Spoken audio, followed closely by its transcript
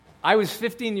I was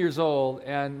 15 years old,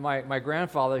 and my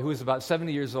grandfather, who was about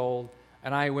 70 years old,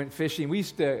 and I went fishing. We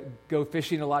used to go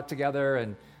fishing a lot together,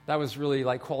 and that was really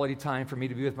like quality time for me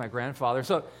to be with my grandfather.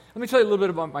 So let me tell you a little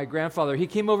bit about my grandfather. He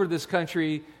came over to this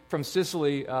country from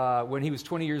Sicily when he was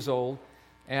 20 years old,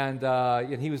 and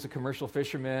he was a commercial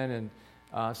fisherman,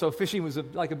 and so fishing was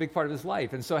like a big part of his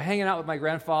life. And so hanging out with my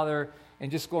grandfather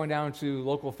and just going down to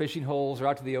local fishing holes or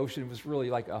out to the ocean was really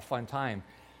like a fun time.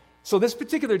 So this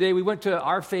particular day, we went to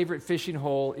our favorite fishing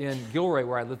hole in Gilroy,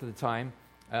 where I lived at the time,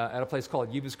 at a place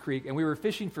called Yubas Creek, and we were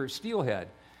fishing for steelhead.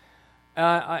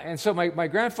 And so my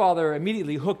grandfather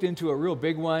immediately hooked into a real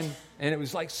big one, and it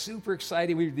was like super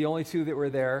exciting. We were the only two that were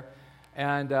there,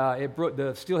 and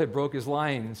the steelhead broke his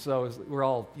line, and so we're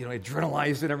all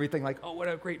adrenalized and everything, like, oh, what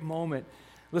a great moment.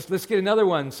 Let's get another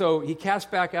one. So he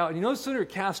cast back out, and no sooner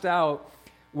cast out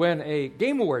when a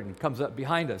game warden comes up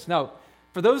behind us. Now,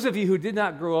 for those of you who did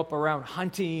not grow up around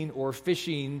hunting or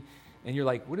fishing, and you're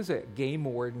like, what does a game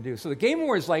warden do? So the game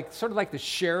warden is sort of like the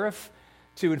sheriff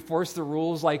to enforce the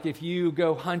rules. Like if you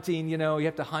go hunting, you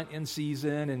have to hunt in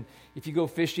season, and if you go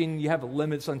fishing, you have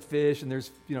limits on fish, and there's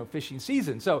fishing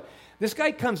season. So this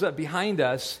guy comes up behind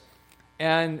us,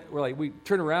 and we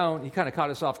turn around. He kind of caught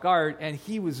us off guard, and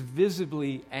he was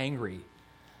visibly angry.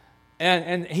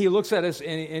 And he looks at us,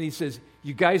 and he says,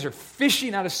 "You guys are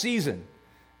fishing out of season,"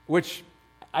 which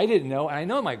I didn't know, and I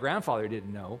know my grandfather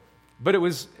didn't know, but it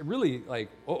was really like,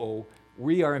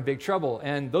 we are in big trouble,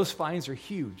 and those fines are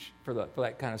huge for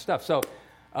that kind of stuff. So,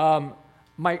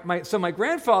 my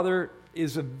grandfather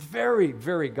is a very,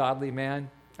 very godly man.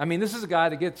 I mean, this is a guy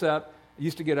that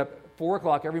used to get up 4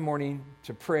 o'clock every morning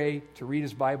to pray, to read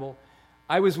his Bible.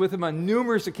 I was with him on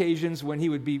numerous occasions when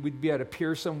we'd be at a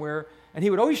pier somewhere, and he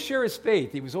would always share his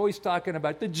faith. He was always talking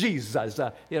about the Jesus.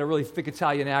 He had a really thick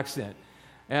Italian accent.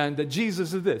 And the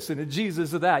Jesus of this and the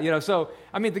Jesus of that. So,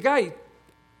 I mean, the guy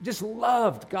just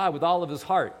loved God with all of his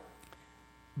heart.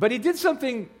 But he did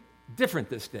something different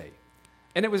this day.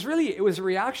 And it was a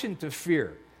reaction to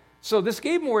fear. So this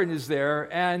game warden is there,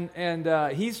 and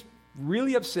he's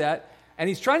really upset, and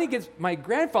he's trying to get my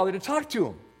grandfather to talk to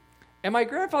him. And my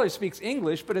grandfather speaks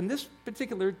English, but in this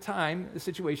particular time, the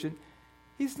situation,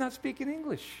 he's not speaking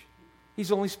English. He's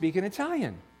only speaking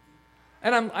Italian.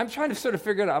 And I'm trying to sort of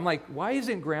figure it out. I'm like, why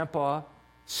isn't Grandpa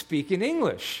speaking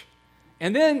English?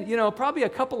 And then, probably a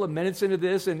couple of minutes into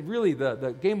this, and really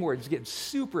the game warden's getting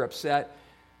super upset,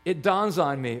 it dawns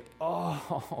on me,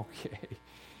 okay.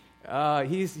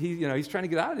 He's trying to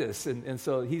get out of this. And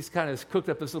so he's kind of cooked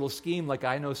up this little scheme like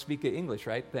I know speak English,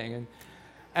 right, thing.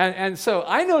 And so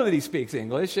I know that he speaks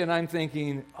English, and I'm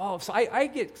thinking, so I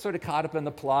get sort of caught up in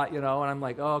the plot, and I'm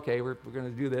like, okay, we're going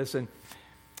to do this. And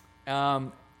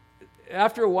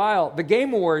after a while, the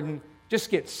game warden just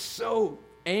gets so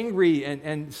angry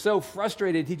and so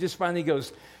frustrated, he just finally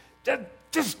goes,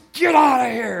 just get out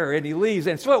of here, and he leaves.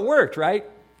 And so it worked, right?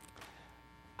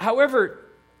 However,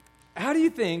 how do you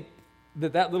think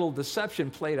that little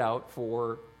deception played out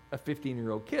for a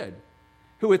 15-year-old kid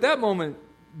who at that moment,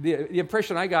 the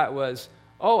impression I got was,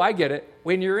 I get it.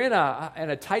 When you're in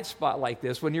a tight spot like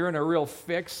this, when you're in a real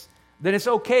fix, then it's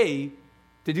okay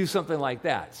to do something like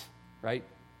that, right?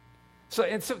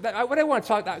 What I want to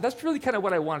talk, that's really kind of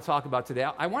what I want to talk about today.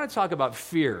 I want to talk about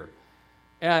fear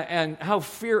and how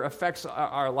fear affects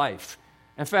our life.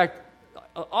 In fact,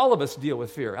 all of us deal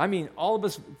with fear. I mean, all of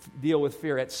us deal with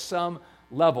fear at some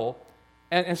level.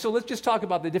 And so let's just talk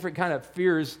about the different kind of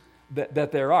fears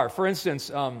that there are. For instance,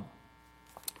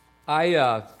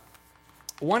 I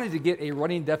wanted to get a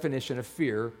running definition of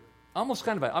fear, I'm just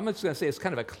going to say it's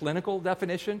kind of a clinical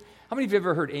definition. How many of you have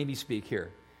ever heard Amy speak here?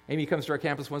 Amy comes to our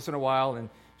campus once in a while, and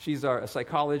she's a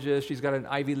psychologist. She's got an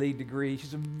Ivy League degree.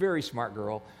 She's a very smart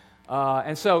girl.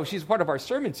 And so she's part of our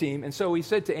sermon team. And so we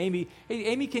said to Amy, hey,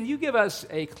 Amy, can you give us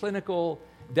a clinical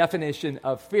definition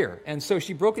of fear? And so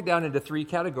she broke it down into 3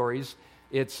 categories.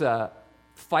 It's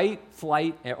fight,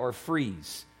 flight, or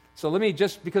freeze. So let me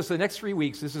because the next 3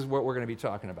 weeks, this is what we're going to be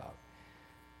talking about.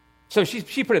 So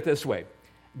she put it this way.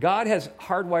 God has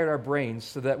hardwired our brains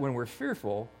so that when we're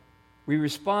fearful, we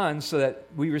respond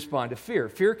to fear.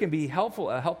 Fear can be a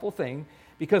helpful thing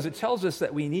because it tells us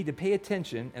that we need to pay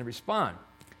attention and respond.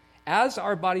 As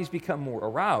our bodies become more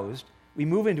aroused, we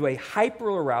move into a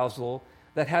hyperarousal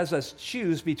that has us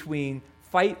choose between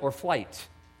fight or flight.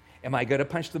 Am I going to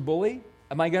punch the bully?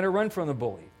 Am I going to run from the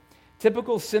bully?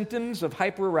 Typical symptoms of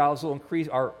hyperarousal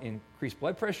are increased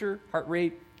blood pressure, heart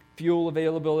rate, fuel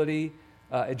availability,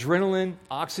 adrenaline,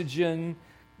 oxygen,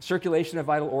 circulation of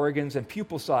vital organs, and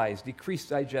pupil size, decreased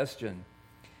digestion.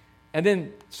 And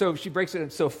then, so she breaks it in,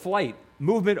 so flight,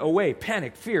 movement away,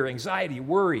 panic, fear, anxiety,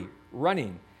 worry,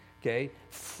 running. Okay?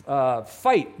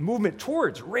 Fight, movement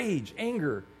towards, rage,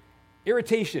 anger,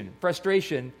 irritation,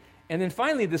 frustration. And then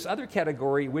finally, this other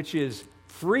category, which is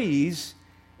freeze,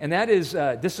 and that is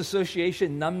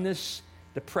disassociation, numbness,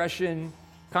 depression,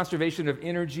 conservation of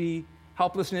energy,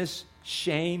 helplessness,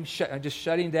 shame, just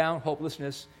shutting down,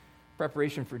 hopelessness,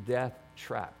 preparation for death,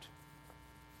 trapped.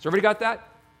 So everybody got that?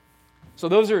 So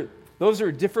those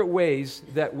are different ways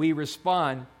that we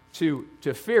respond to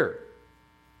fear.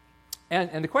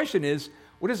 And the question is,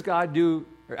 what does God do?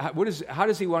 Or how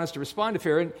does He want us to respond to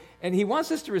fear? And He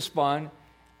wants us to respond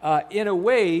in a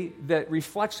way that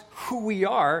reflects who we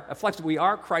are, reflects that we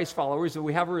are Christ followers, that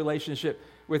we have a relationship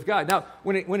with God. Now,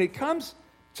 when it comes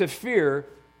to fear,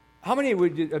 how many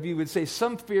of you would say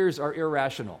some fears are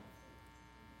irrational?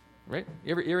 Right?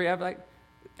 You ever have like?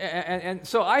 And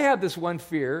so I have this one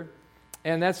fear,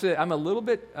 and that's it. I'm a little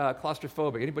bit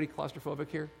claustrophobic. Anybody claustrophobic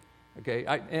here? Okay,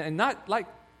 and not like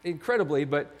incredibly,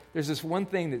 but there's this one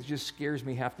thing that just scares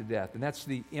me half to death, and that's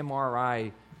the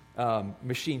MRI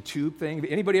machine tube thing.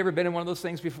 Anybody ever been in one of those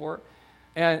things before?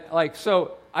 And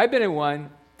so I've been in one,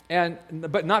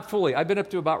 but not fully. I've been up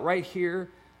to about right here,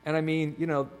 and I mean,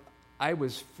 I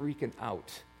was freaking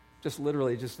out, just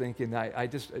literally just thinking, I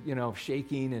just,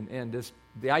 shaking and just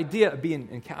the idea of being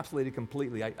encapsulated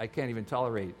completely, I can't even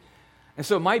tolerate. And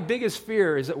so my biggest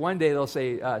fear is that one day they'll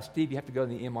say, Steve, you have to go in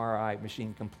the MRI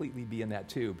machine, completely be in that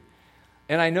tube.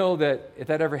 And I know that if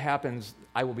that ever happens,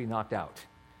 I will be knocked out,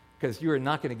 because you are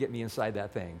not going to get me inside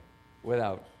that thing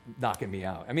without knocking me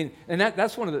out. I mean, and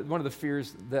that's one of the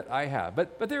fears that I have.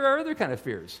 But there are other kind of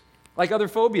fears, like other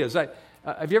phobias.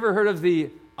 Have you ever heard of the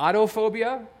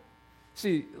autophobia?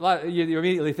 See, you're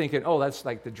immediately thinking, oh, that's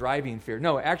like the driving fear.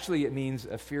 No, actually it means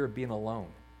a fear of being alone.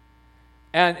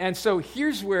 And so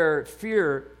here's where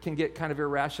fear can get kind of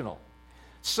irrational.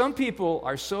 Some people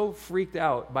are so freaked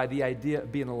out by the idea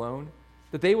of being alone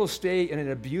that they will stay in an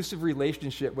abusive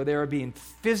relationship where they are being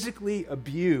physically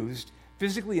abused,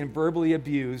 physically and verbally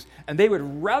abused, and they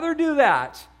would rather do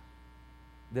that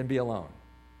than be alone.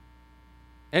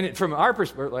 And from our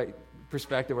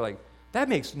perspective, we're like, that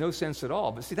makes no sense at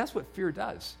all. But see, that's what fear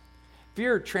does.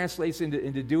 Fear translates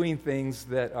into doing things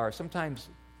that are sometimes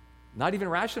not even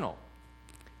rational.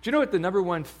 Do you know what the number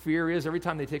one fear is every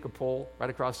time they take a poll right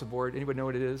across the board? Anybody know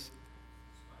what it is?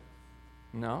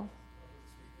 No?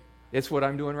 It's what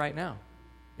I'm doing right now.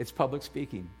 It's public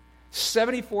speaking.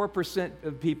 74%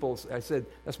 of people, I said,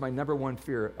 that's my number one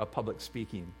fear of public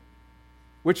speaking.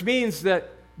 Which means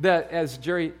that as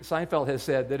Jerry Seinfeld has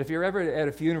said, that if you're ever at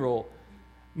a funeral,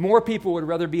 more people would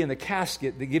rather be in the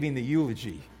casket than giving the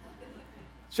eulogy.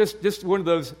 It's just one of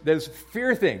those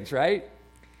fear things, right?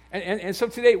 And so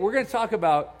today we're going to talk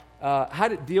about how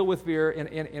to deal with fear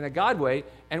in a God way,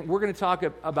 and we're going to talk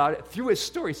about it through a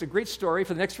story. It's a great story.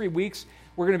 For the next 3 weeks,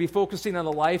 we're going to be focusing on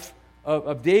the life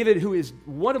of David, who is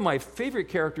one of my favorite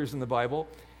characters in the Bible.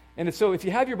 And so if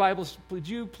you have your Bibles, would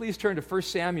you please turn to 1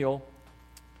 Samuel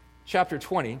chapter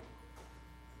 20.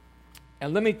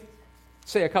 And let me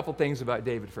say a couple things about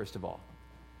David, first of all.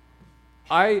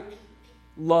 I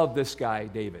love this guy,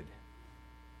 David,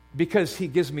 because he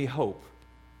gives me hope.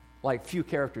 Like few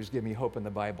characters give me hope in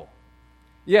the Bible.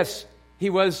 Yes, he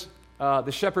was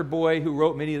the shepherd boy who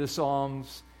wrote many of the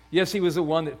Psalms. Yes, he was the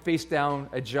one that faced down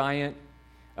a giant.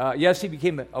 Yes, he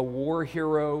became a war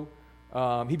hero.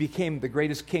 He became the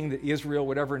greatest king that Israel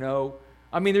would ever know.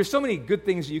 I mean, there's so many good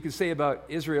things you could say about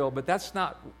Israel, but that's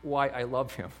not why I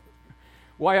love him.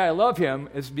 Why I love him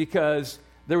is because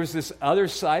there was this other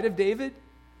side of David.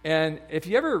 And if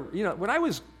you ever, when I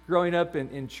was growing up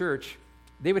in church,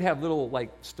 they would have little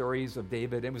stories of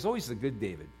David. It was always the good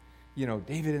David,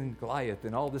 David and Goliath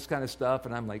and all this kind of stuff.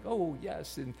 And I'm like, oh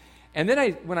yes. And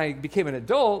then when I became an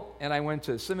adult and I went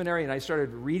to seminary and I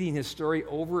started reading his story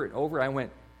over and over, I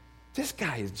went, this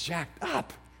guy is jacked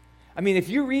up. I mean, if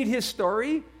you read his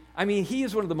story, I mean,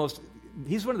 he's one of the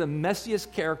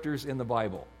messiest characters in the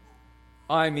Bible.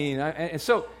 I mean, and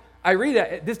so I read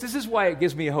that. This is why it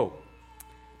gives me hope.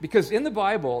 Because in the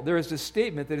Bible, there is this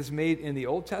statement that is made in the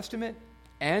Old Testament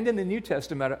and in the New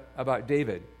Testament about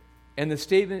David. And the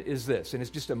statement is this, and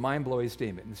it's just a mind-blowing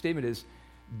statement. And the statement is,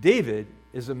 David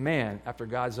is a man after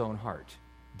God's own heart.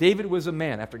 David was a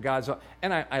man after God's own.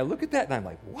 And I look at that and I'm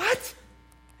like, what?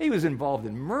 He was involved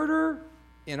in murder,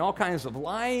 in all kinds of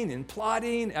lying and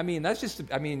plotting. I mean,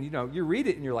 you read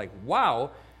it and you're like,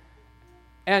 wow.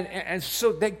 And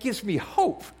so that gives me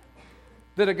hope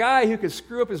that a guy who could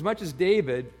screw up as much as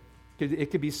David,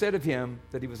 it could be said of him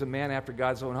that he was a man after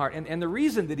God's own heart. And the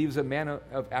reason that he was a man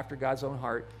after God's own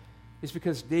heart is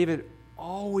because David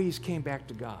always came back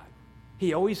to God.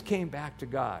 He always came back to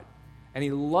God. And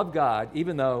he loved God,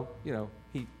 even though,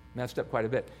 he messed up quite a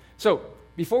bit. So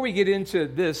before we get into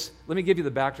this, let me give you the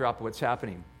backdrop of what's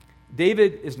happening.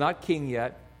 David is not king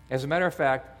yet. As a matter of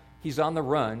fact, he's on the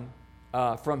run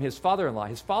from his father-in-law.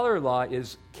 His father-in-law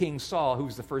is King Saul,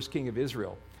 who's the first king of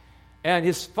Israel. And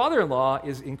his father-in-law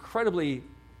is incredibly,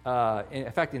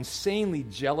 in fact, insanely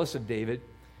jealous of David.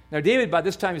 Now, David, by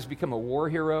this time, has become a war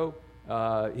hero.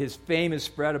 His fame is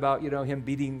spread about, him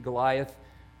beating Goliath.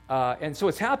 And so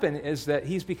what's happened is that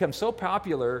he's become so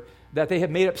popular that they have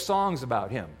made up songs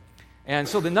about him. And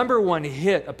so the number one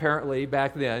hit, apparently,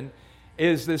 back then,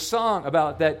 is this song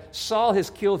about that Saul has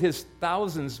killed his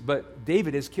thousands, but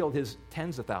David has killed his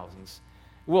tens of thousands.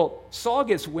 Well, Saul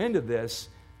gets wind of this,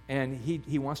 and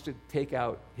he wants to take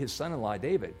out his son-in-law,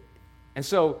 David. And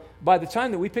so by the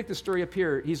time that we pick the story up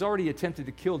here, he's already attempted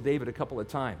to kill David a couple of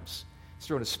times. He's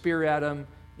thrown a spear at him.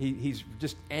 He's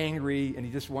just angry, and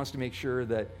he just wants to make sure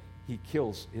that he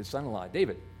kills his son-in-law,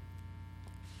 David.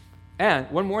 And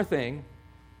one more thing,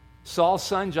 Saul's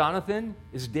son, Jonathan,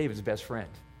 is David's best friend.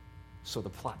 So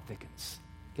the plot thickens,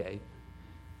 okay?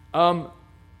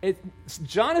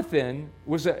 Jonathan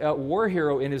was a war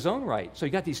hero in his own right. So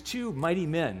you got these two mighty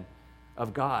men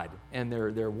of God, and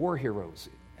they're war heroes.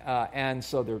 And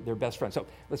so they're best friends. So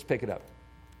let's pick it up.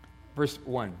 Verse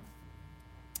 1.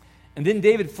 And then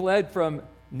David fled from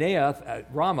Naioth at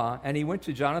Ramah, and he went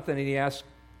to Jonathan, and he asked,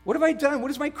 "What have I done?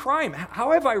 What is my crime?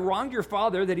 How have I wronged your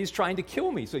father that he's trying to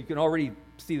kill me?" So you can already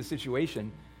see the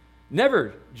situation.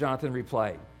 "Never," Jonathan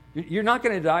replied. "You're not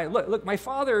going to die. Look, my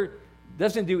father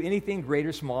doesn't do anything great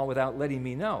or small without letting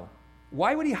me know.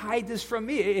 Why would he hide this from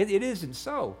me? It isn't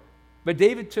so." But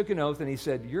David took an oath, and he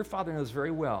said, "Your father knows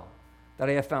very well that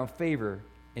I have found favor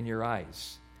in your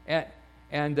eyes."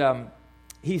 And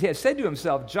he had said to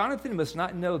himself, "Jonathan must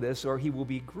not know this, or he will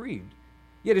be grieved.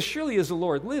 Yet as surely as the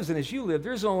Lord lives and as you live,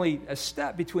 there's only a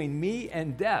step between me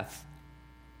and death."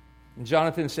 And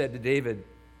Jonathan said to David,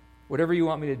 "Whatever you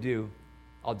want me to do,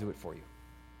 I'll do it for you."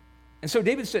 And so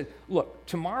David said, "Look,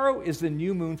 tomorrow is the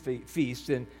new moon feast,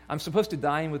 and I'm supposed to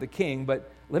dine with the king,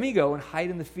 but let me go and hide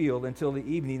in the field until the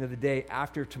evening of the day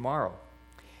after tomorrow.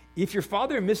 If your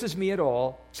father misses me at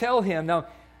all, tell him." Now,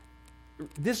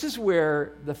 this is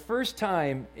where the first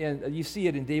time, you see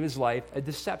it in David's life, a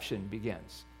deception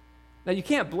begins. Now, you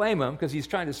can't blame him because he's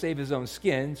trying to save his own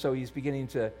skin, so he's beginning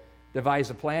to devise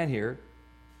a plan here.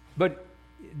 But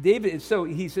David, so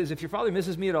he says, "If your father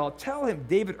misses me at all, tell him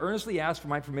David earnestly asked for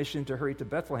my permission to hurry to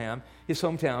Bethlehem, his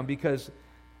hometown, because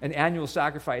an annual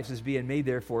sacrifice is being made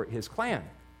there for his clan.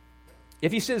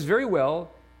 If he says, 'Very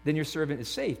well,' then your servant is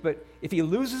safe. But if he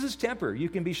loses his temper, you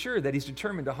can be sure that he's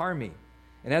determined to harm me.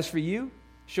 And as for you,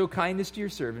 show kindness to your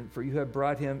servant, for you have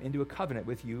brought him into a covenant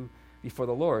with you before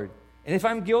the Lord. And if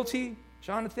I'm guilty,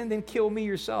 Jonathan, then kill me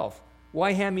yourself.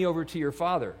 Why hand me over to your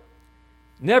father?"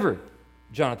 "Never,"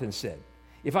 Jonathan said.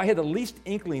 "If I had the least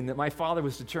inkling that my father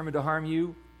was determined to harm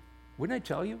you, wouldn't I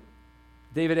tell you?"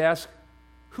 David asked,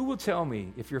 "Who will tell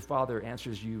me if your father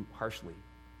answers you harshly?"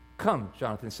 "Come,"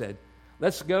 Jonathan said,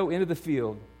 "let's go into the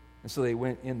field." And so they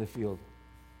went in the field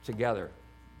together.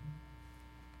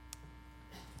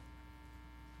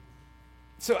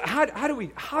 So how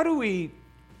do we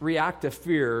react to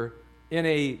fear in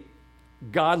a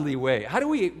godly way? How do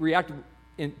we react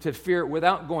to fear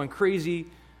without going crazy,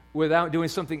 without doing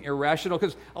something irrational?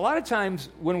 Because a lot of times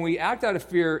when we act out of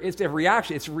fear, it's a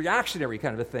reaction. It's a reactionary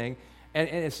kind of a thing,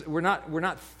 and we're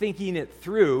not thinking it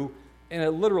through in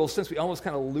a literal sense. We almost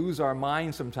kind of lose our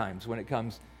mind sometimes when it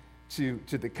comes to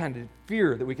the kind of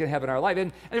fear that we can have in our life.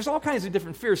 And there's all kinds of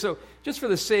different fears. So just for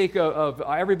the sake of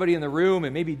everybody in the room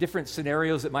and maybe different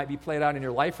scenarios that might be played out in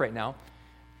your life right now,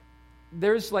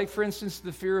 there's, like, for instance,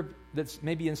 the fear that's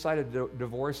maybe inside a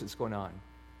divorce that's going on.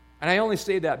 And I only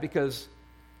say that because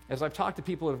as I've talked to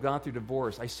people who have gone through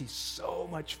divorce, I see so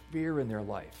much fear in their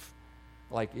life.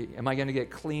 Like, am I going to get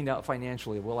cleaned out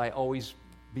financially? Will I always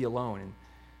be alone?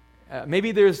 And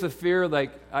maybe there's the fear,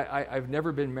 like, I've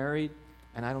never been married,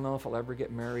 and I don't know if I'll ever get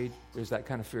married. There's that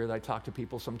kind of fear that I talk to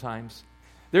people sometimes.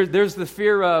 There's the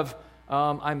fear of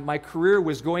my career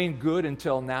was going good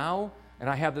until now, and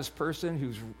I have this person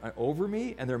who's over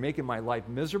me, and they're making my life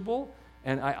miserable,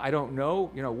 and I don't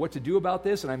know, what to do about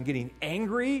this, and I'm getting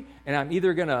angry, and I'm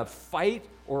either going to fight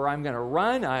or I'm going to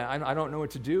run. I don't know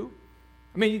what to do.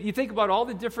 I mean, you think about all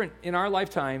the different, in our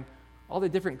lifetime, all the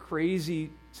different crazy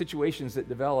situations that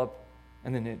develop,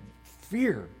 and then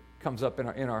fear comes up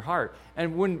in our heart.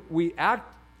 And when we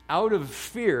act out of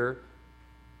fear,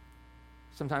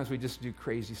 sometimes we just do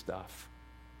crazy stuff.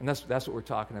 And that's what we're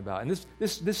talking about. And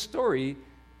this story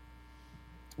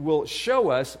will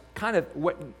show us kind of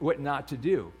what not to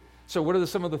do. So what are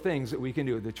some of the things that we can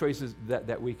do, the choices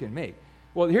that we can make?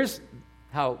 Well, here's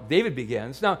how David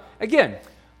begins. Now, again,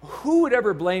 who would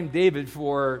ever blame David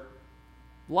for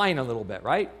lying a little bit,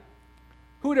 right?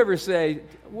 Who would ever say,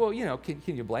 well, can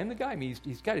you blame the guy? I mean,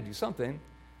 he's got to do something.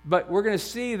 But we're going to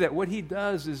see that what he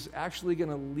does is actually going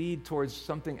to lead towards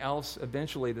something else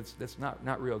eventually that's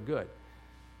not real good.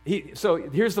 So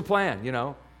here's the plan,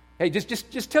 Hey,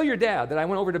 just tell your dad that I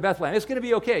went over to Bethlehem. It's going to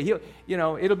be okay.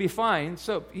 It'll be fine.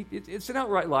 So it's an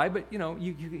outright lie, but, you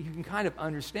can kind of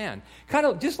understand. Kind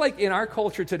of just like in our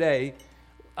culture today,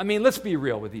 I mean, let's be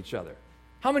real with each other.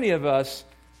 How many of us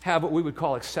have what we would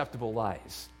call acceptable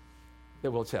lies that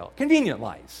we'll tell? Convenient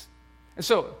lies. And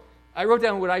so I wrote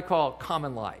down what I call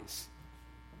common lies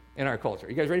in our culture.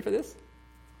 You guys ready for this?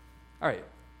 All right.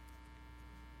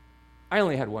 I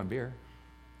only had one beer.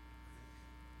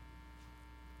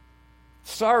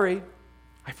 Sorry,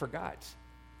 I forgot.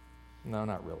 No,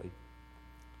 not really.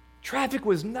 Traffic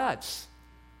was nuts.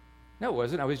 No, it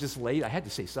wasn't. I was just late. I had to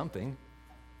say something.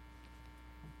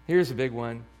 Here's a big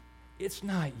one. It's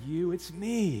not you, it's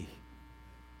me.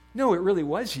 No, it really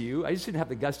was you. I just didn't have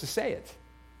the guts to say it.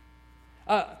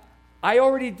 I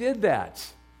already did that.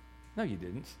 No, you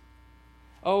didn't.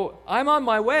 Oh, I'm on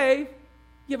my way.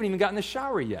 You haven't even gotten the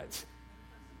shower yet.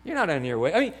 You're not on your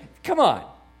way. I mean, come on.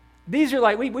 These are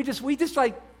like, we just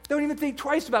like, don't even think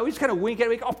twice about it. We just kind of wink at it.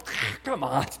 We go, oh, come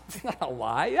on. It's not a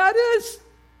lie. Yeah, it is.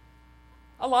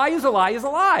 A lie is a lie is a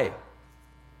lie.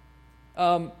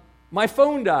 My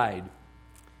phone died.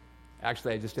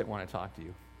 Actually, I just didn't want to talk to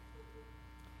you.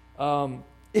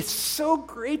 It's so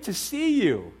great to see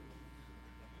you.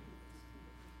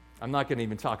 I'm not going to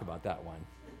even talk about that one.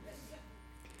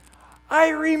 I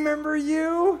remember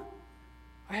you.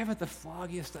 I haven't the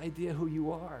foggiest idea who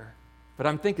you are, but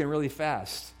I'm thinking really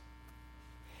fast.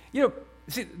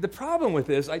 See, the problem with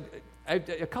this, I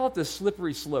call it the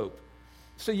slippery slope.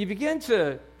 So you begin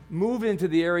to move into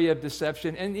the area of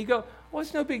deception, and you go, well,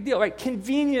 it's no big deal, right?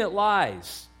 Convenient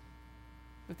lies.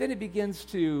 But then it begins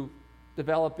to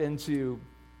develop into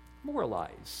more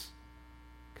lies.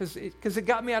 Because it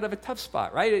got me out of a tough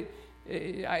spot, right?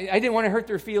 I didn't want to hurt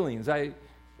their feelings. I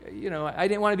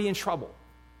didn't want to be in trouble.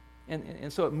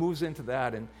 And so it moves into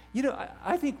that. And,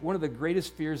 I think one of the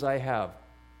greatest fears I have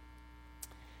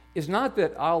is not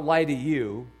that I'll lie to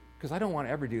you, because I don't want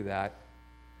to ever do that.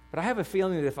 But I have a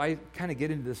feeling that if I kind of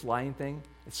get into this lying thing,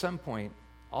 at some point,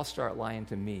 I'll start lying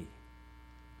to me.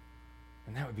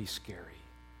 And that would be scary.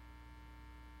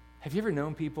 Have you ever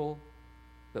known people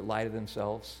that lie to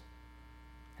themselves?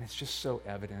 And it's just so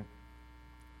evident.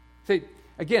 See,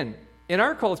 again, in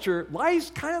our culture,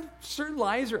 certain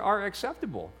lies are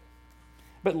acceptable.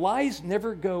 But lies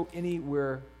never go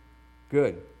anywhere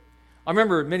good. I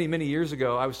remember many, many years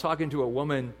ago, I was talking to a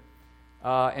woman,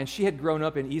 and she had grown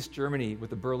up in East Germany with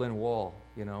the Berlin Wall,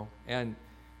 and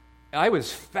I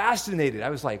was fascinated. I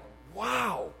was like,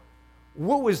 wow,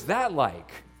 what was that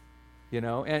like?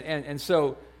 And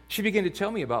so she began to tell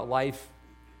me about life,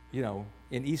 in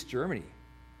East Germany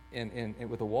and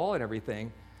with the wall and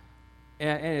everything.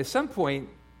 And at some point,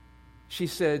 she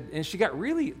said, and she got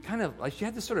really kind of, like she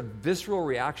had this sort of visceral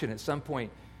reaction at some point.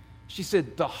 She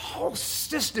said, the whole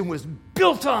system was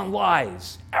built on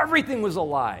lies. Everything was a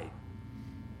lie.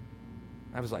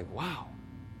 I was like, wow.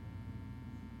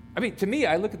 I mean, to me,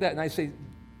 I look at that and I say,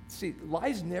 see,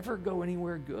 lies never go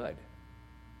anywhere good.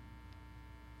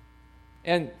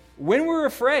 And when we're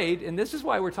afraid, and this is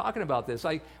why we're talking about this,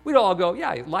 we'd all go,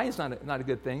 yeah, lying's not a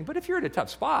good thing, but if you're in a tough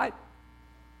spot,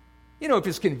 if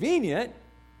it's convenient,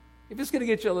 if it's going to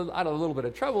get you out of a little bit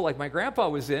of trouble, like my grandpa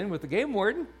was in with the game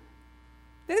warden,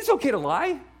 then it's okay to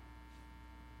lie.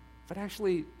 But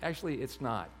actually, it's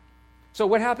not. So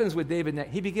what happens with David?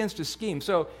 He begins to scheme.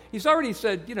 So he's already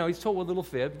said, he's told a little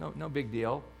fib, no big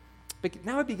deal. But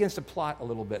now he begins to plot a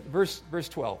little bit. Verse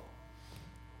 12.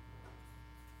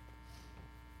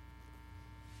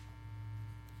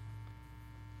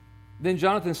 Then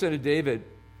Jonathan said to David,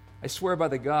 I swear by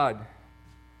the God,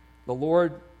 the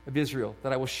Lord of Israel,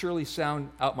 that I will surely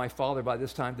sound out my father by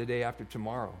this time the day after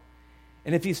tomorrow.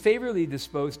 And if he's favorably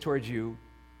disposed towards you,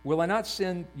 will I not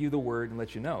send you the word and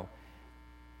let you know?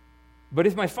 But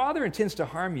if my father intends to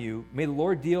harm you, may the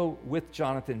Lord deal with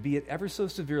Jonathan, be it ever so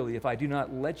severely, if I do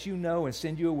not let you know and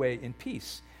send you away in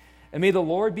peace. And may the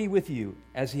Lord be with you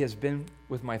as he has been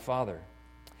with my father.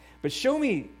 But show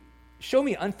me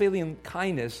unfailing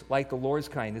kindness like the Lord's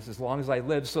kindness as long as I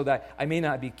live, so that I may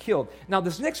not be killed. Now,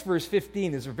 this next verse,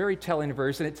 15, is a very telling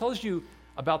verse, and it tells you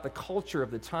about the culture of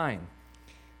the time.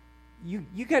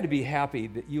 You got to be happy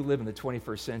that you live in the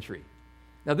 21st century.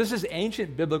 Now, this is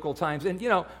ancient biblical times, and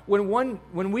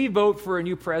when we vote for a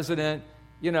new president,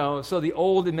 so the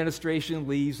old administration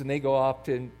leaves and they go off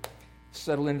to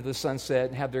settle into the sunset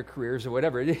and have their careers or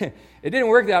whatever. It didn't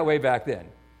work that way back then.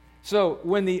 So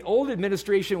when the old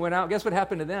administration went out, guess what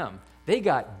happened to them? They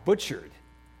got butchered.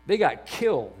 They got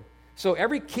killed. So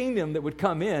every kingdom that would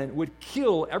come in would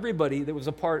kill everybody that was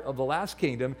a part of the last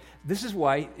kingdom. This is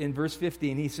why in verse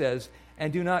 15 he says,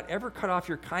 "And do not ever cut off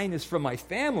your kindness from my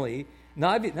family,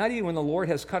 not even when the Lord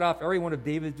has cut off every one of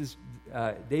David's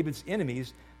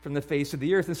enemies from the face of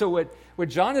the earth." And so what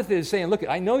Jonathan is saying, look,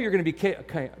 I know you're going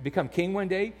to become king one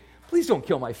day. Please don't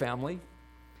kill my family.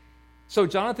 So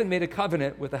Jonathan made a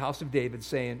covenant with the house of David,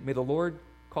 saying, "May the Lord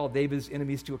call David's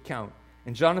enemies to account."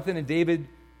 And Jonathan and David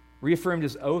reaffirmed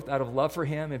his oath out of love for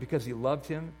him and because he loved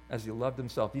him as he loved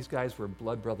himself. These guys were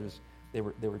blood brothers. They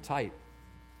were tight.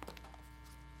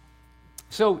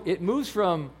 So it moves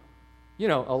from,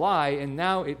 a lie, and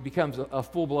now it becomes a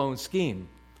full-blown scheme.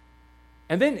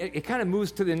 And then it kind of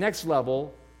moves to the next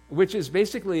level, which is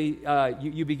basically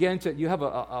you have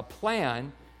a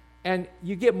plan, and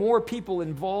you get more people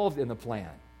involved in the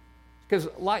plan. Because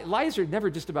lies are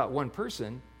never just about one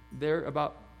person. They're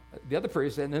about the other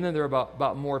person, and then they're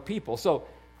about more people. So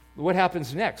what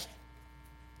happens next?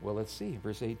 Well, let's see,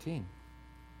 verse 18.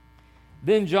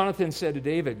 Then Jonathan said to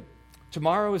David,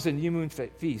 "Tomorrow is a new moon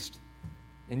feast,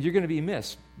 and you're going to be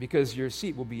missed because your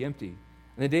seat will be empty.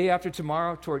 And the day after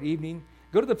tomorrow, toward evening,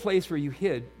 go to the place where you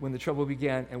hid when the trouble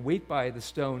began and wait by the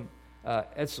stone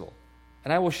Etzel.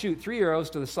 And I will shoot 3 arrows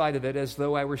to the side of it as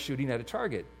though I were shooting at a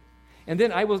target. And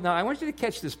then I want you to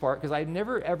catch this part because I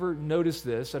never ever noticed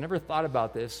this. I never thought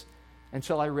about this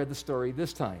until I read the story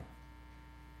this time.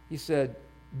 He said,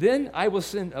 "Then I will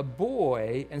send a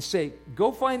boy and say,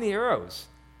 'Go find the arrows.'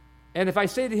 And if I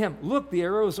say to him, 'Look, the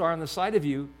arrows are on the side of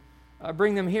you,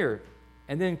 bring them here,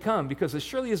 and then come, because as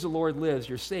surely as the Lord lives,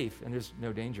 you're safe and there's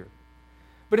no danger.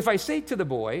 But if I say to the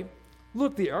boy,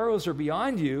 'Look, the arrows are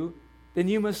beyond you,' then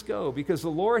you must go, because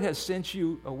the Lord has sent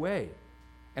you away.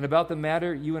 And about the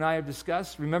matter you and I have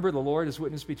discussed, remember the Lord is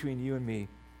witness between you and me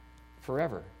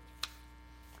forever."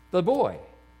 The boy.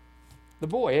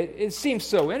 It seems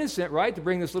so innocent, right, to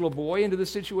bring this little boy into the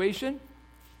situation.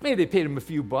 Maybe they paid him a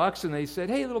few bucks and they said,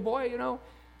 "Hey, little boy,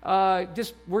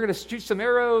 we're going to shoot some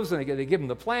arrows," and they give him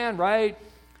the plan, right?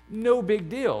 No big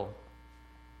deal.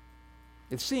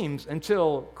 It seems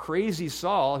until crazy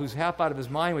Saul, who's half out of his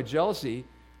mind with jealousy,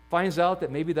 finds out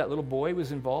that maybe that little boy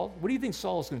was involved. What do you think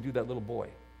Saul is going to do to that little boy?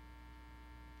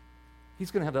 He's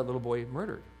going to have that little boy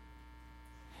murdered.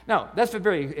 Now, that's a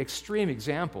very extreme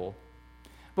example.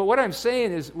 But what I'm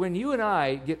saying is when you and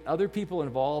I get other people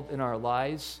involved in our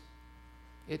lives,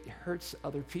 it hurts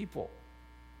other people.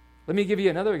 Let me give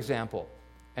you another example.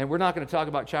 And we're not going to talk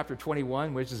about chapter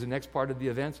 21, which is the next part of the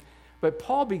events. But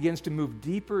Paul begins to move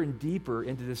deeper and deeper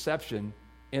into deception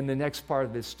in the next part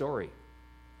of this story.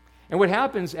 And what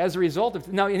happens as a result of,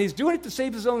 and he's doing it to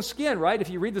save his own skin, right? If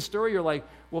you read the story, you're like,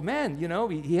 well, man,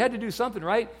 he had to do something,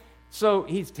 right? So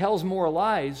he tells more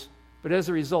lies, but as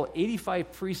a result,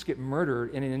 85 priests get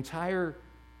murdered, and an entire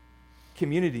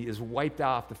community is wiped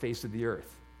off the face of the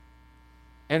earth.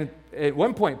 And at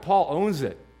one point, Paul owns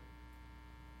it.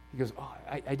 He goes,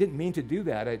 I didn't mean to do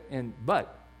that,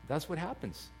 but that's what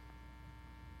happens.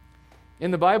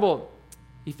 In the Bible,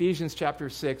 Ephesians chapter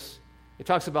 6, it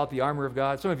talks about the armor of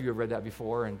God. Some of you have read that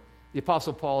before, and the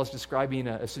Apostle Paul is describing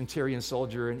a centurion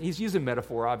soldier, and he's using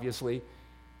metaphor, obviously.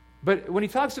 But when he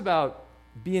talks about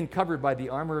being covered by the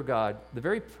armor of God, the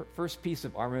very first piece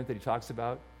of armament that he talks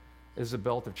about is the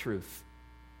belt of truth.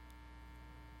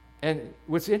 And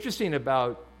what's interesting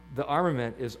about the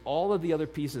armament is all of the other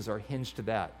pieces are hinged to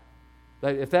that.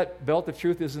 That if that belt of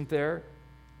truth isn't there,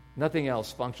 nothing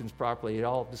else functions properly. It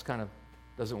all just kind of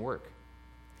doesn't work.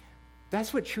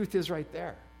 That's what truth is right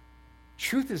there.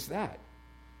 Truth is that.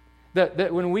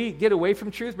 That when we get away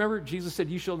from truth, remember Jesus said,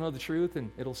 "You shall know the truth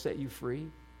and it'll set you free."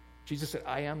 Jesus said,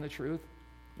 "I am the truth."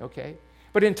 Okay?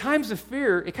 But in times of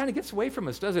fear, it kind of gets away from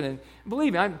us, doesn't it? And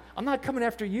believe me, I'm not coming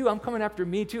after you. I'm coming after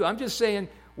me too. I'm just saying,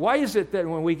 why is it that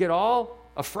when we get all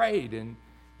afraid and,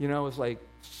 it's like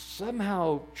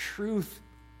somehow truth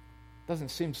doesn't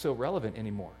seem so relevant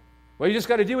anymore? Well, you just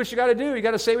got to do what you got to do. You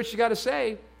got to say what you got to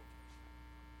say.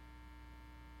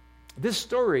 This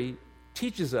story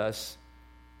teaches us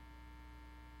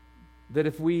that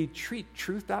if we treat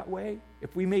truth that way,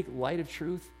 if we make light of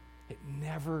truth, it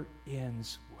never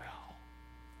ends well.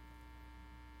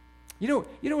 You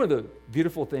know one of the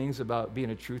beautiful things about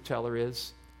being a truth teller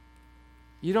is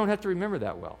you don't have to remember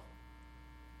that well.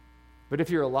 But if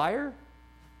you're a liar,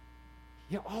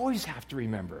 you always have to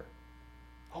remember.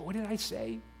 Oh, what did I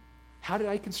say? How did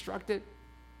I construct it?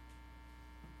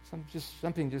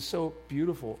 Something just so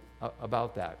beautiful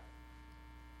about that.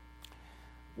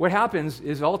 What happens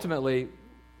is ultimately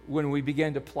when we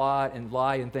begin to plot and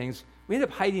lie and things, we end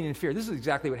up hiding in fear. This is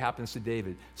exactly what happens to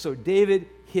David. So David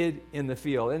hid in the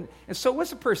field. And so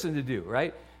what's a person to do,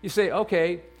 right? You say,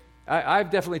 okay, I've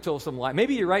definitely told some lie.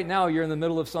 Maybe right now you're in the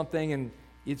middle of something and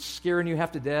it's scaring you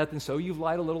half to death, and so you've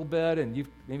lied a little bit, and you've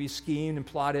maybe schemed and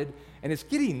plotted, and it's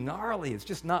getting gnarly. It's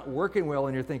just not working well,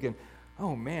 and you're thinking,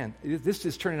 oh, man, this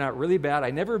is turning out really bad.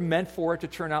 I never meant for it to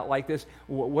turn out like this.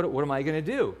 What am I going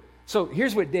to do? So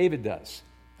here's what David does.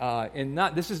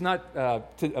 This is not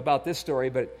about this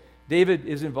story, but David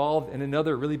is involved in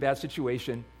another really bad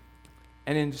situation.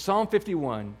 And in Psalm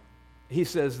 51, he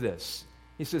says this.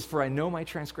 He says, for I know my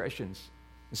transgressions.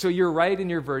 So you're right in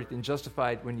your verdict and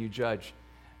justified when you judge.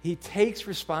 He takes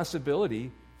responsibility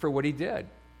for what he did.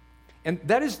 And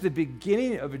that is the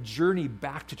beginning of a journey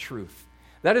back to truth.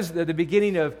 That is the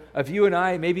beginning of you and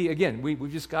I, maybe, again, we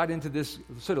just got into this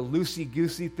sort of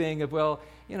loosey-goosey thing of, well,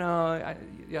 I'm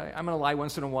going to lie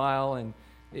once in a while, and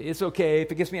it's okay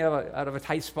if it gets me out of a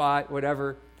tight spot,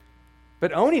 whatever.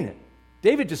 But owning it.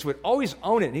 David just would always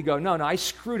own it. And he'd go, no, I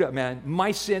screwed up, man.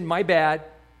 My sin, my bad.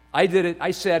 I did it. I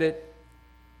said it.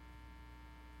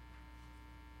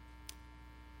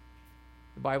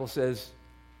 The Bible says,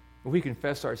 when we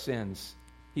confess our sins,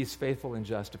 he's faithful and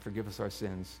just to forgive us our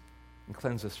sins and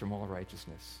cleanse us from all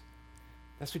righteousness.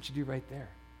 That's what you do right there.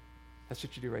 That's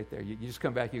what you do right there. You just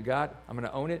come back, God, I'm going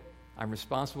to own it. I'm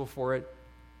responsible for it.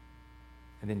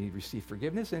 And then you receive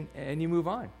forgiveness and you move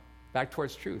on back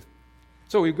towards truth.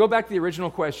 So we go back to the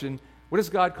original question, what does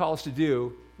God call us to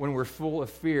do when we're full of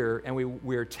fear and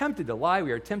we are tempted to lie,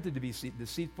 we are tempted to be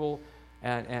deceitful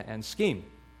and scheme?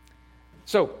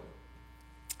 So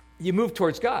you move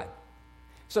towards God.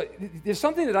 So there's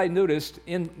something that I noticed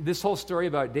in this whole story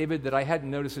about David that I hadn't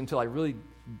noticed until I really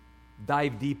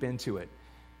dived deep into it.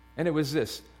 And it was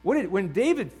this. When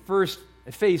David first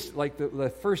faced like the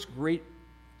first great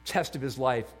test of his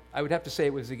life, I would have to say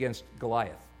it was against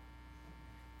Goliath.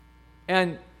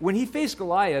 And when he faced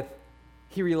Goliath,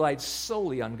 he relied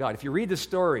solely on God. If you read the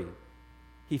story,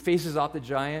 he faces off the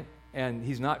giant, and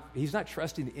he's not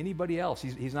trusting anybody else.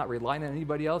 He's not relying on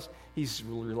anybody else. He's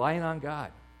relying on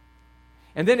God.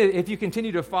 And then if you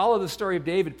continue to follow the story of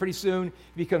David, pretty soon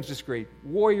he becomes this great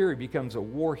warrior. He becomes a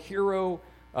war hero.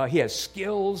 He has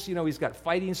skills. He's got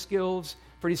fighting skills.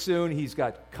 Pretty soon he's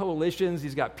got coalitions.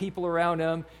 He's got people around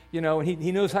him. And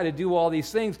he knows how to do all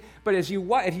these things. But if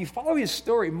you follow his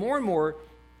story, more and more,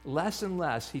 less and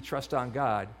less he trusts on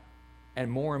God,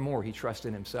 and more he trusts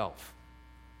in himself.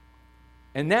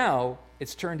 And now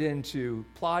it's turned into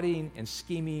plotting and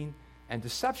scheming and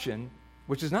deception,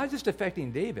 which is not just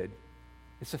affecting David,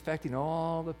 it's affecting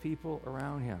all the people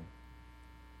around him.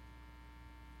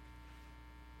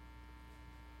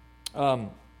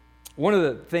 One of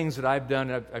the things that I've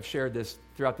done, I've shared this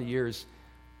throughout the years,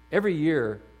 every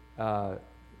year,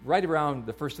 right around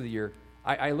the first of the year,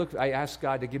 I asked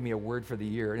God to give me a word for the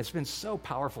year, and it's been so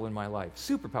powerful in my life,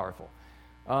 super powerful.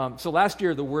 So last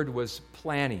year the word was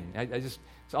planning.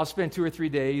 So I'll spend 2 or 3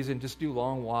 days and just do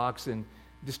long walks and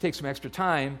just take some extra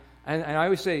time. And I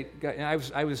always say, and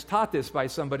I was taught this by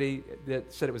somebody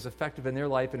that said it was effective in their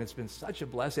life, and it's been such a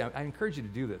blessing. I encourage you to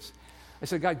do this. I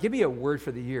said, God, give me a word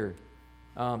for the year.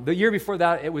 The year before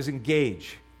that, it was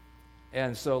engage.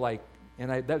 And so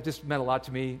that just meant a lot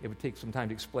to me. It would take some time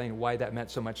to explain why that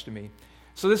meant so much to me.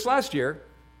 So this last year,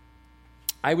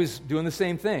 I was doing the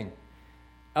same thing.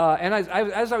 And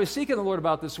as I was seeking the Lord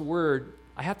about this word,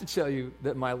 I have to tell you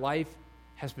that my life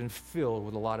has been filled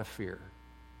with a lot of fear.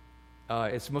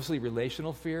 It's mostly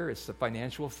relational fear. It's the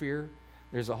financial fear.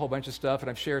 There's a whole bunch of stuff, and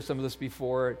I've shared some of this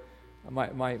before.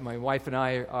 My wife and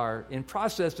I are in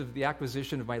process of the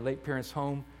acquisition of my late parents'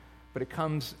 home, but it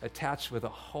comes attached with a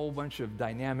whole bunch of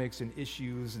dynamics and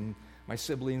issues, and my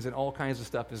siblings and all kinds of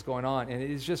stuff is going on. And it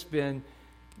has just been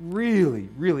really,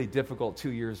 really difficult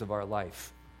 2 years of our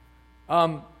life.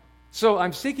 So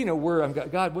I'm seeking a word. I'm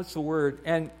God, what's the word?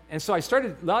 And so I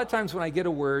started, a lot of times when I get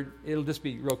a word, it'll just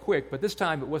be real quick, but this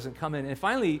time it wasn't coming. And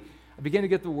finally, I began to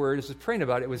get the word. As I was praying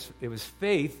about it, it was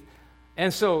faith.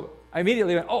 And so I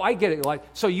immediately went, I get it.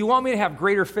 So you want me to have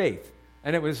greater faith?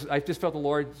 And I just felt the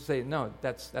Lord say, no,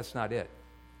 that's not it.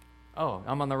 Oh,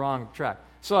 I'm on the wrong track.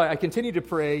 So I continued to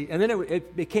pray, and then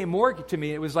it became more to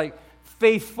me. It was like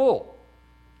faithful.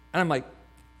 And I'm like,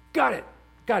 got it.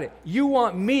 You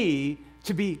want me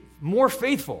to be more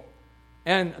faithful.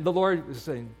 And the Lord was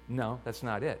saying, no, that's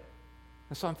not it.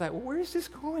 And so I'm like, well, where is this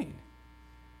going?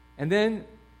 And then,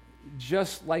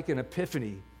 just like an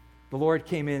epiphany, the Lord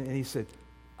came in and he said,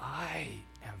 I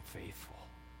am faithful.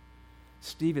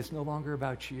 Steve, it's no longer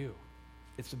about you.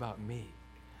 It's about me.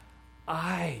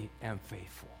 I am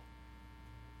faithful.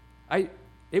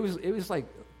 It was like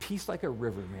peace like a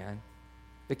river, man.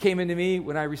 that came into me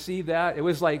when I received that. It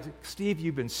was like, Steve,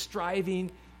 you've been striving,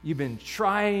 you've been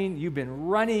trying, you've been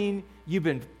running, you've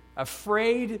been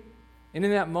afraid. And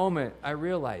in that moment, I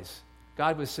realized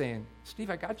God was saying, Steve,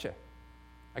 I got you.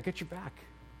 I got your back.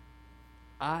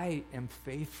 I am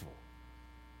faithful.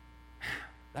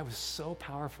 That was so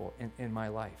powerful in my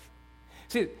life.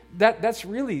 See, that's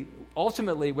really,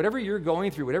 ultimately, whatever you're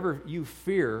going through, whatever you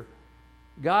fear,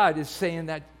 God is saying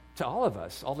that to all of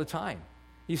us all the time.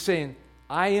 He's saying,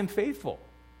 I am faithful.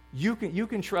 You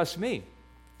can trust me.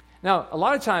 Now, a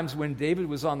lot of times when David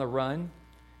was on the run,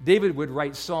 David would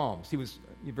write psalms. He was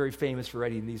very famous for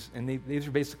writing these, and these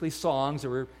are basically songs that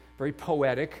were very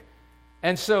poetic.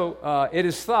 And so it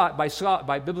is thought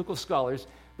by biblical scholars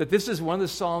that this is one of the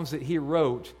psalms that he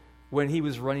wrote when he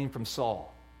was running from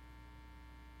Saul.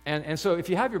 And so if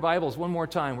you have your Bibles, one more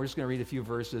time, we're just going to read a few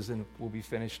verses and we'll be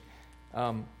finished.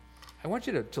 I want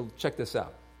you to check this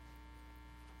out.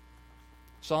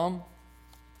 Psalm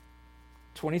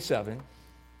 27.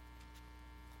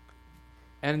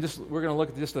 And we're going to look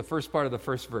at just the first part of the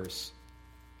first verse.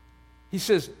 He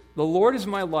says, the Lord is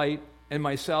my light and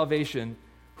my salvation.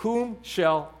 Whom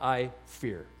shall I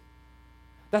fear?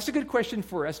 That's a good question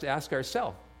for us to ask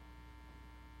ourselves.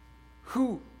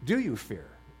 Who do you fear?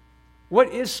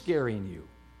 What is scaring you?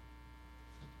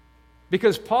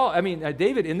 Because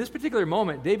David, in this particular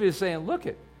moment, David is saying, look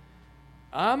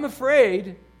I'm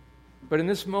afraid, but in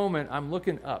this moment, I'm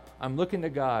looking up. I'm looking to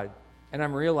God, and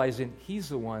I'm realizing He's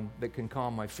the one that can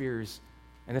calm my fears.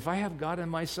 And if I have God on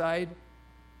my side,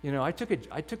 I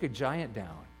took a giant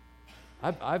down.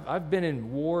 I've been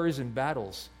in wars and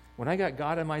battles. When I got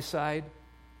God on my side,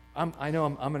 I know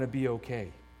I'm going to be okay.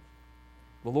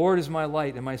 The Lord is my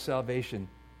light and my salvation.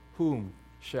 Whom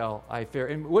shall I fear?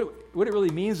 And what it really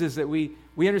means is that we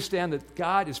understand that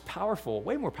God is powerful,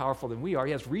 way more powerful than we are.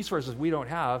 He has resources we don't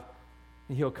have,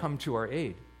 and He'll come to our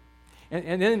aid.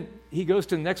 And then he goes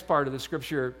to the next part of the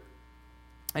scripture,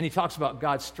 and he talks about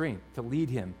God's strength to lead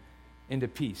him into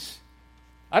peace.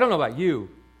 I don't know about you,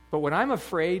 but when I'm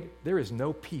afraid, there is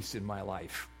no peace in my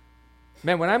life.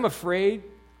 Man, when I'm afraid,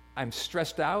 I'm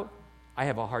stressed out. I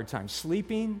have a hard time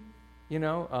sleeping.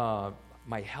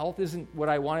 My health isn't what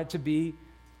I want it to be.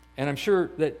 And I'm sure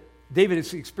that David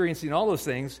is experiencing all those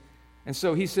things. And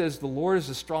so he says, the Lord is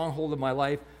the stronghold of my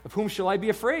life. Of whom shall I be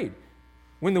afraid?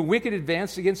 When the wicked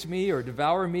advance against me or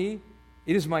devour me,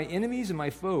 it is my enemies and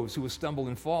my foes who will stumble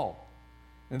and fall.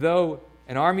 And though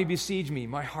an army besiege me,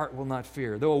 my heart will not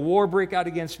fear. Though a war break out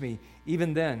against me,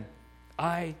 even then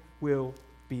I will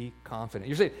be confident.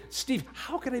 You're saying, Steve,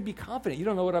 how can I be confident? You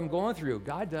don't know what I'm going through.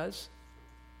 God does.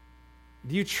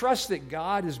 Do you trust that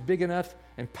God is big enough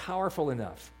and powerful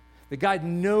enough, that God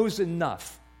knows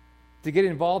enough to get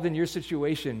involved in your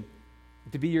situation,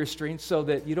 to be your strength, so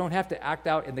that you don't have to act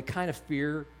out in the kind of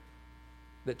fear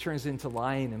that turns into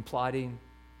lying and plotting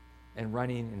and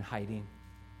running and hiding?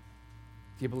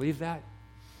 Do you believe that?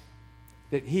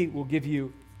 That He will give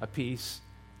you a peace.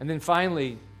 And then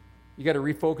finally, you got to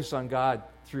refocus on God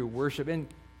through worship. And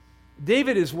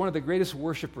David is one of the greatest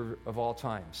worshipers of all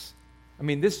times.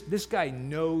 This guy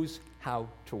knows how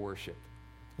to worship.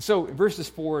 So verses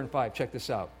 4 and 5, check this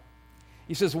out.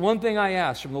 He says, one thing I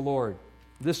ask from the Lord,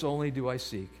 this only do I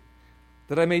seek,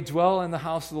 that I may dwell in the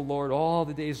house of the Lord all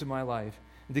the days of my life,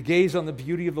 and to gaze on the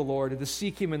beauty of the Lord, and to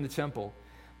seek Him in the temple.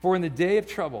 For in the day of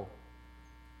trouble,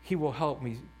 He will help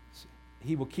me.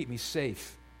 He will keep me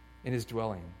safe in His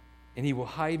dwelling, and He will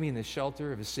hide me in the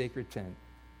shelter of His sacred tent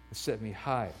and set me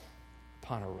high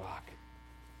upon a rock.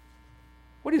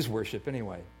 What is worship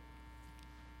anyway?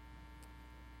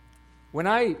 When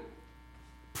I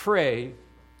pray,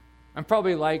 I'm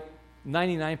probably like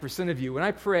 99% of you. When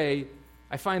I pray,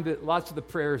 I find that lots of the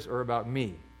prayers are about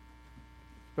me.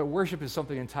 But worship is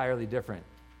something entirely different.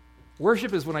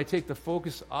 Worship is when I take the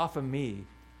focus off of me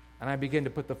and I begin to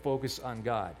put the focus on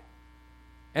God.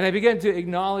 And I begin to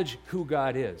acknowledge who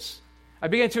God is. I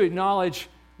begin to acknowledge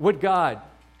what God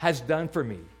has done for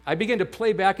me. I begin to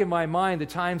play back in my mind the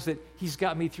times that He's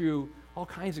got me through all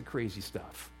kinds of crazy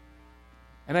stuff.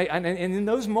 And in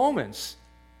those moments,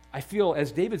 I feel,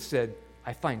 as David said,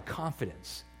 I find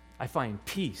confidence. I find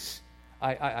peace.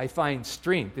 I find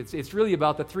strength. It's really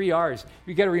about the 3 R's.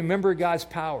 You've got to remember God's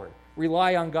power,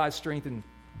 rely on God's strength, and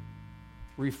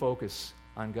refocus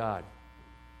on God.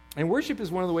 And worship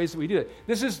is one of the ways that we do it.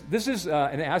 This is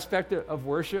an aspect of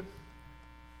worship.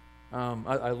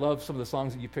 I love some of the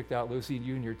songs that you picked out, Lucy,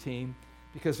 you and your team,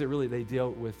 because they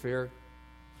deal with fear.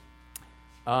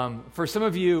 For some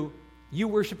of you, you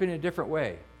worship in a different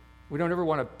way. We don't ever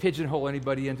want to pigeonhole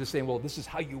anybody into saying, well, this is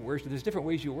how you worship. There's different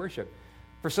ways you worship.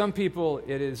 For some people,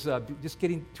 it is just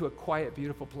getting to a quiet,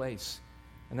 beautiful place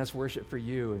and that's worship for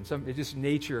you. And some it's just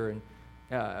nature,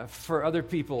 and for other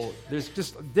people, there's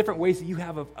just different ways that you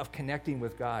have of connecting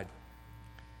with God.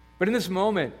 But in this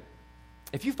moment,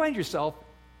 if you find yourself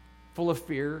full of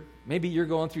fear, maybe you're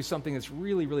going through something that's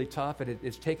really, really tough, and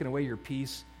it's taken away your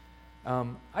peace. I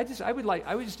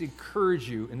would just encourage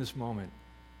you in this moment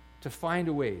to find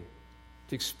a way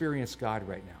to experience God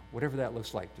right now, whatever that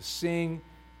looks like. To sing,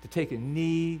 to take a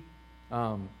knee,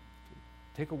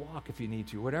 take a walk if you need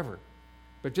to, whatever.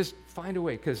 But just find a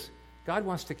way, because God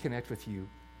wants to connect with you,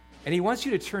 and He wants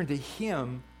you to turn to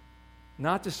Him,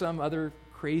 not to some other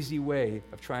crazy way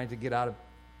of trying to get out of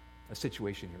a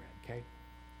situation you're in, okay?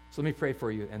 So let me pray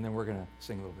for you, and then we're going to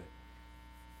sing a little bit.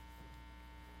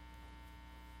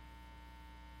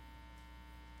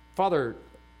 Father,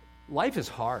 life is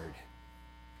hard.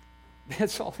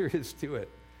 That's all there is to it.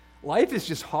 Life is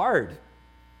just hard.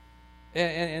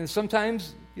 And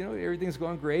sometimes, everything's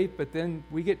going great, but then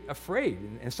we get afraid,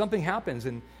 and something happens,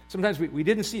 and sometimes we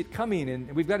didn't see it coming,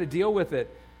 and we've got to deal with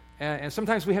it. And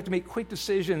sometimes we have to make quick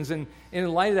decisions, and in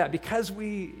light of that, because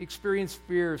we experience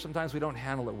fear, sometimes we don't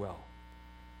handle it well.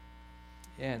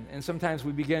 And sometimes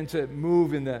we begin to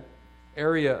move in the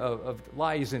area of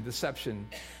lies and deception.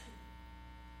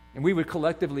 And we would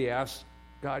collectively ask,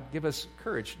 God, give us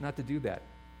courage not to do that.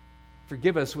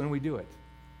 Forgive us when we do it.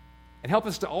 And help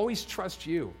us to always trust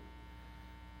you.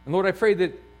 And Lord, I pray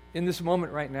that in this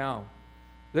moment right now,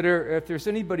 that if there's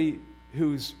anybody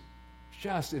who's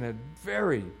just in a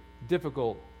very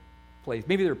difficult place,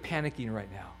 maybe they're panicking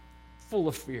right now, full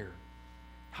of fear,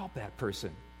 help that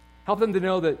person. Help them to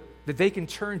know that they can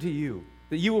turn to you,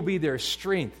 that you will be their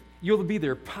strength, you will be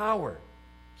their power.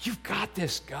 You've got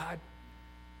this, God.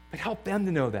 But help them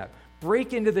to know that.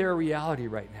 Break into their reality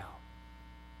right now,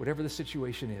 whatever the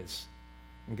situation is.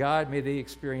 And God, may they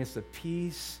experience the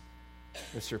peace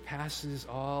that surpasses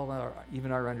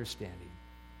even our understanding.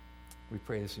 We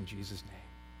pray this in Jesus' name.